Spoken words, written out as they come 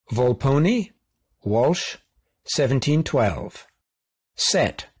Volpony, Walsh, 1712.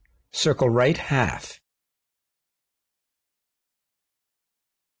 Set, circle right half.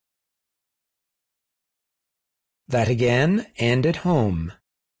 That again, and at home.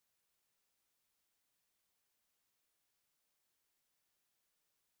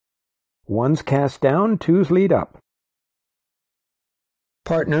 Ones cast down, twos lead up.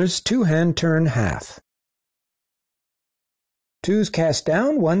 Partners, two-hand turn half. Twos cast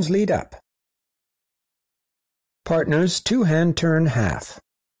down, ones lead up. Partners, two-hand turn half.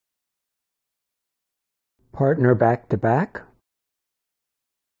 Partner back to back.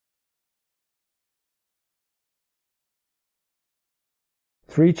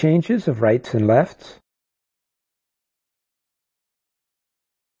 Three changes of rights and lefts.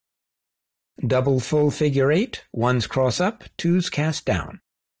 Double full figure eight, ones cross up, twos cast down.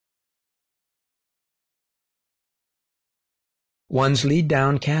 Ones lead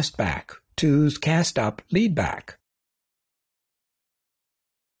down, cast back. Twos cast up, lead back.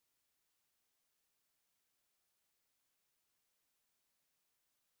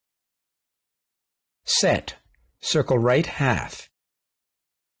 Set, circle right half.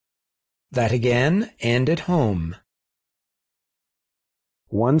 That again, and at home.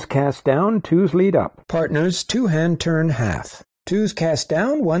 Ones cast down, twos lead up. Partners, two-hand turn half. Twos cast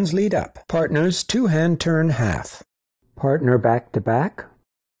down, ones lead up. Partners, two-hand turn half. Partner back to back.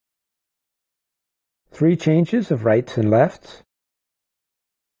 Three changes of rights and lefts.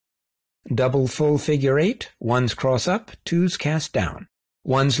 Double full figure eight, ones cross up, twos cast down.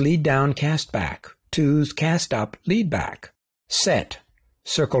 Ones lead down, cast back. Twos cast up, lead back. Set,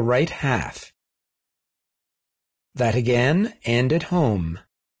 circle right half. That again, and at home.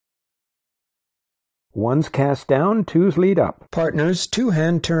 Ones cast down, twos lead up. Partners,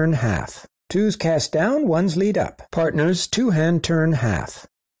 two-hand turn half. Twos cast down, ones lead up. Partners, two-hand turn half.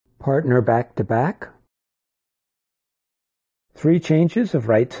 Partner back to back. Three changes of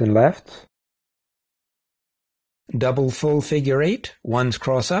rights and lefts. Double full figure eight, ones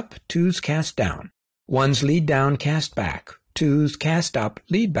cross up, twos cast down. Ones lead down, cast back. Twos cast up,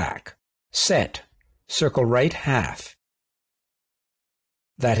 lead back. Set, circle right half.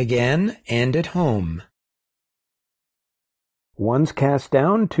 That again, and at home. Ones cast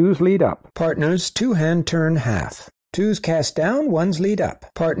down, twos lead up. Partners, two-hand turn half. Twos cast down, ones lead up.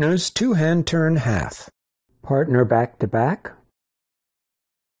 Partners, two-hand turn half. Partner back to back.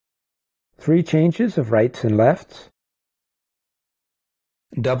 Three changes of rights and lefts.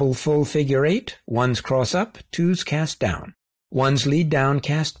 Double full figure eight, ones cross up, twos cast down. Ones lead down,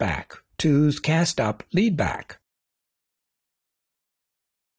 cast back. Twos cast up, lead back.